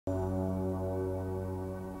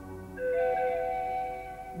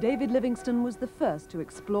David Livingstone was the first to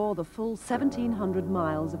explore the full 1,700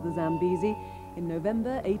 miles of the Zambezi. In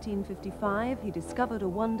November 1855, he discovered a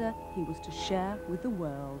wonder he was to share with the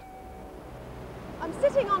world. I'm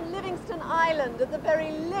sitting on Livingstone Island at the very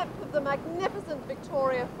lip of the magnificent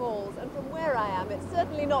Victoria Falls, and from where I am, it's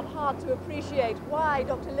certainly not hard to appreciate why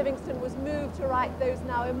Dr. Livingstone was moved to write those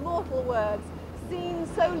now immortal words, "Scenes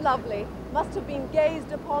so lovely must have been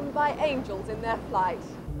gazed upon by angels in their flight."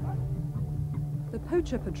 The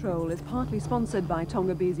Poacher Patrol is partly sponsored by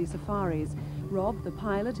Tongabezi Safaris. Rob, the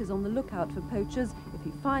pilot, is on the lookout for poachers. If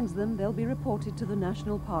he finds them, they'll be reported to the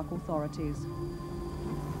National Park authorities.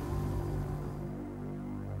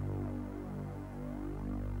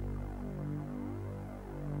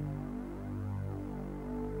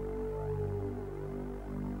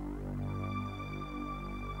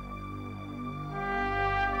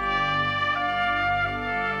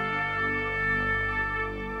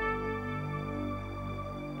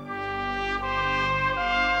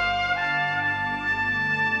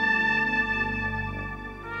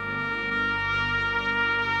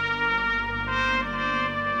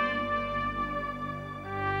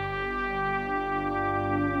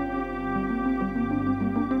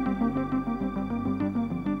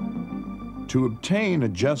 To obtain a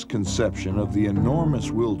just conception of the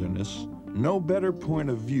enormous wilderness, no better point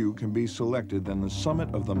of view can be selected than the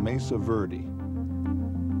summit of the Mesa Verde.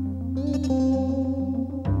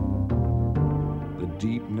 The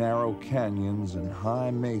deep, narrow canyons and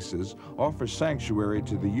high mesas offer sanctuary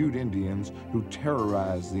to the Ute Indians who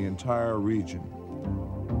terrorize the entire region.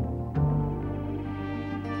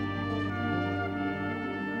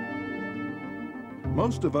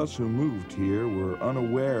 Most of us who moved here were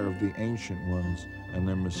unaware of the ancient ones and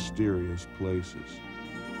their mysterious places.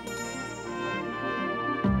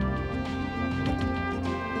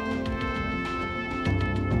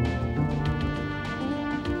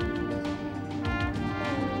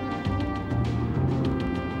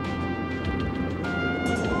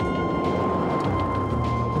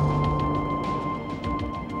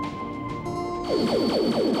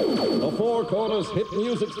 The Four Corners hit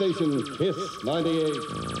music station, Kiss 98.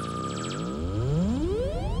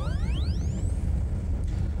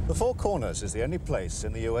 The Four Corners is the only place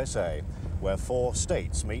in the USA where four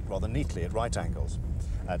states meet rather neatly at right angles.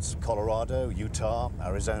 That's Colorado, Utah,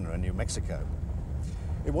 Arizona, and New Mexico.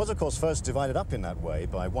 It was, of course, first divided up in that way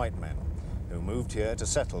by white men who moved here to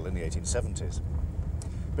settle in the 1870s.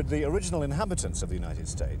 But the original inhabitants of the United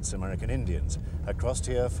States, American Indians, had crossed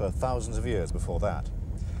here for thousands of years before that.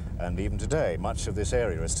 And even today, much of this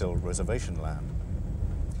area is still reservation land.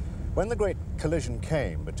 When the great collision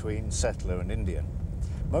came between settler and Indian,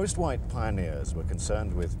 most white pioneers were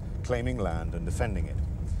concerned with claiming land and defending it.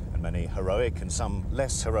 And many heroic and some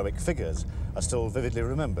less heroic figures are still vividly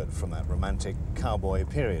remembered from that romantic cowboy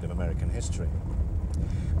period of American history.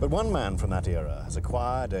 But one man from that era has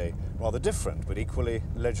acquired a rather different but equally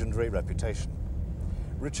legendary reputation.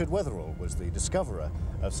 Richard Wetherell was the discoverer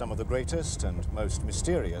of some of the greatest and most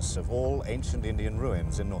mysterious of all ancient Indian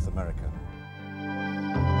ruins in North America.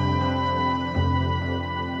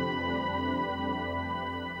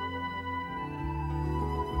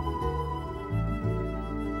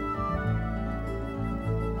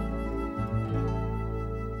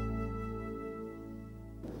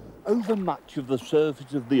 Over much of the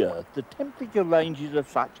surface of the Earth, the temperature ranges are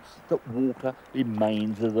such that water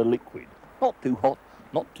remains as a liquid. Not too hot,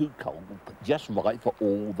 not too cold, but just right for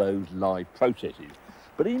all those live processes.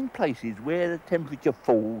 But in places where the temperature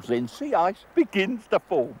falls, then sea ice begins to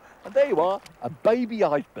form. And there you are, a baby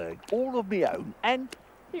iceberg, all of my own, and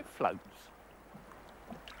it floats.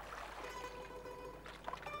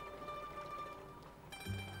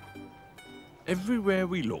 Everywhere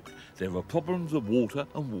we look, there are problems of water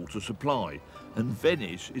and water supply, and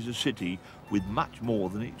Venice is a city with much more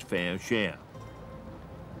than its fair share.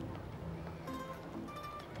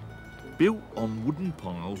 Built on wooden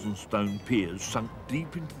piles and stone piers sunk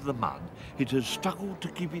deep into the mud, it has struggled to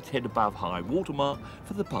keep its head above high water mark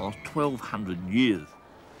for the past 1,200 years.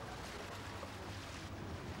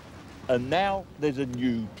 And now there's a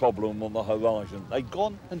new problem on the horizon. They've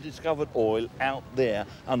gone and discovered oil out there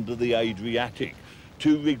under the Adriatic.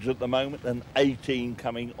 2 rigs at the moment and 18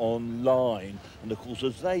 coming online. And of course,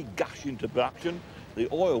 as they gush into production, the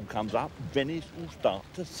oil comes up, Venice will start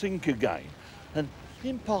to sink again. And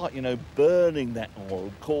in part, you know, burning that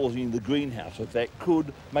oil, causing the greenhouse effect,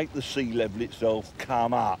 could make the sea level itself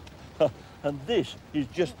come up. And this is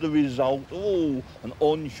just the result of an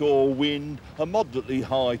onshore wind, a moderately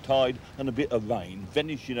high tide and a bit of rain.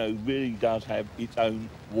 Venice, you know, really does have its own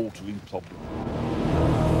watering problem.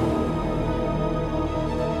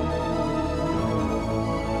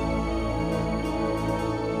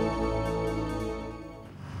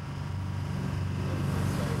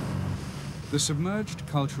 The Submerged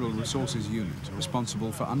Cultural Resources Unit are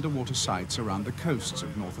responsible for underwater sites around the coasts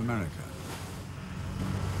of North America.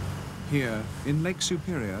 Here, in Lake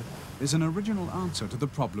Superior, is an original answer to the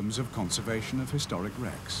problems of conservation of historic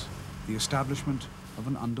wrecks, the establishment of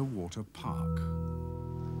an underwater park.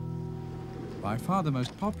 By far the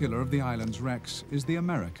most popular of the island's wrecks is the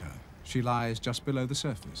America. She lies just below the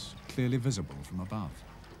surface, clearly visible from above.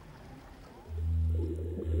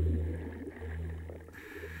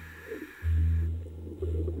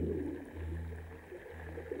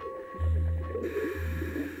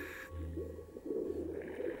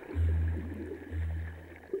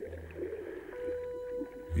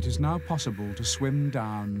 It is now possible to swim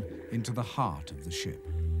down into the heart of the ship.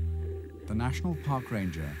 The National Park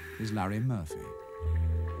Ranger is Larry Murphy.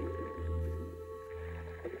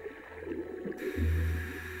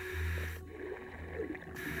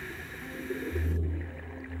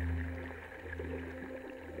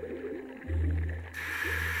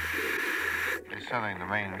 Descending the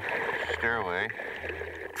main stairway.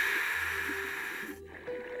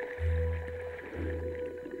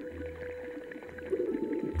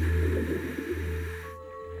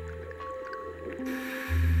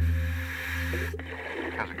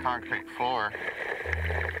 Has a concrete floor.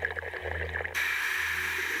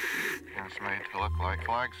 And it's made to look like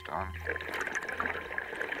flagstone.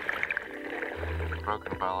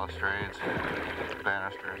 Broken balustrades,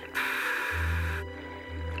 banisters.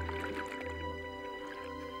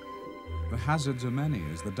 The hazards are many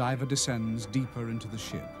as the diver descends deeper into the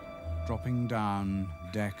ship, dropping down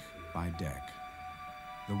deck by deck.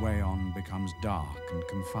 The way on becomes dark and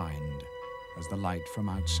confined as the light from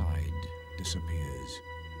outside disappears.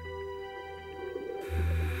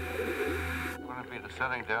 Going to be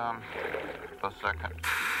descending down the second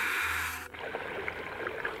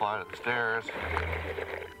flight of the stairs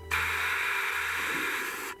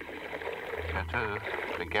into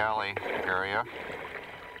the galley area.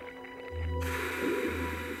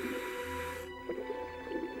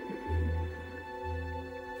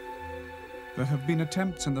 There have been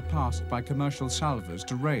attempts in the past by commercial salvors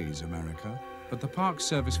to raise America, but the Park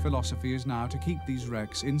Service philosophy is now to keep these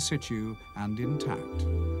wrecks in situ and intact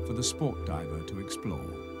for the sport diver to explore.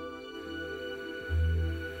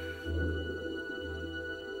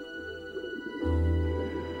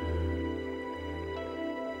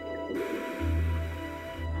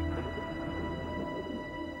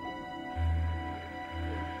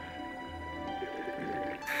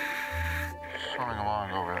 Swimming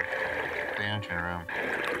along over the engine room.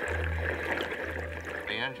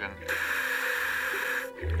 The engine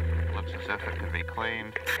looks as if it could be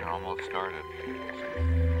cleaned and almost started.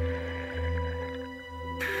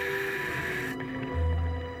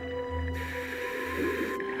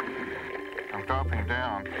 I'm dropping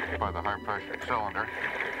down by the high-pressure cylinder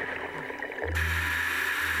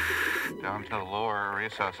down to the lower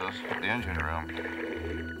recesses of the engine room.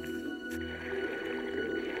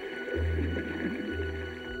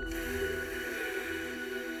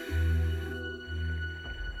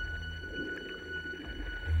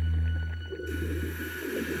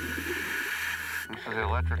 This is the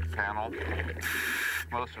electric panel,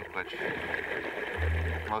 most of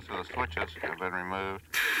the switches have been removed.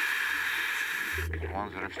 The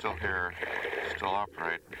ones that are still here still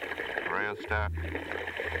operate. Rheostat,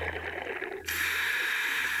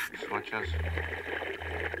 switches.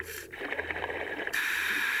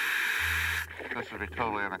 This would be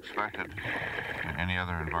totally unexpected in any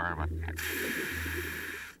other environment.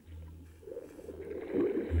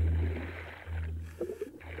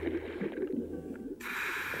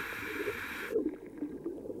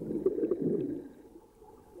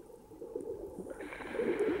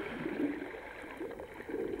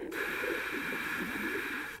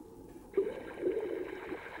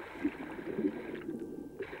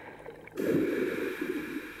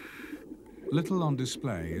 Little on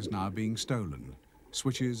display is now being stolen.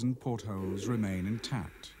 Switches and portholes remain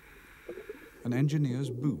intact. An engineer's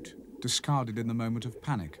boot, discarded in the moment of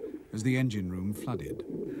panic as the engine room flooded.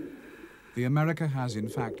 The America has in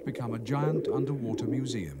fact become a giant underwater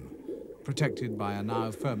museum, protected by a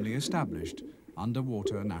now firmly established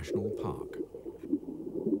underwater national park.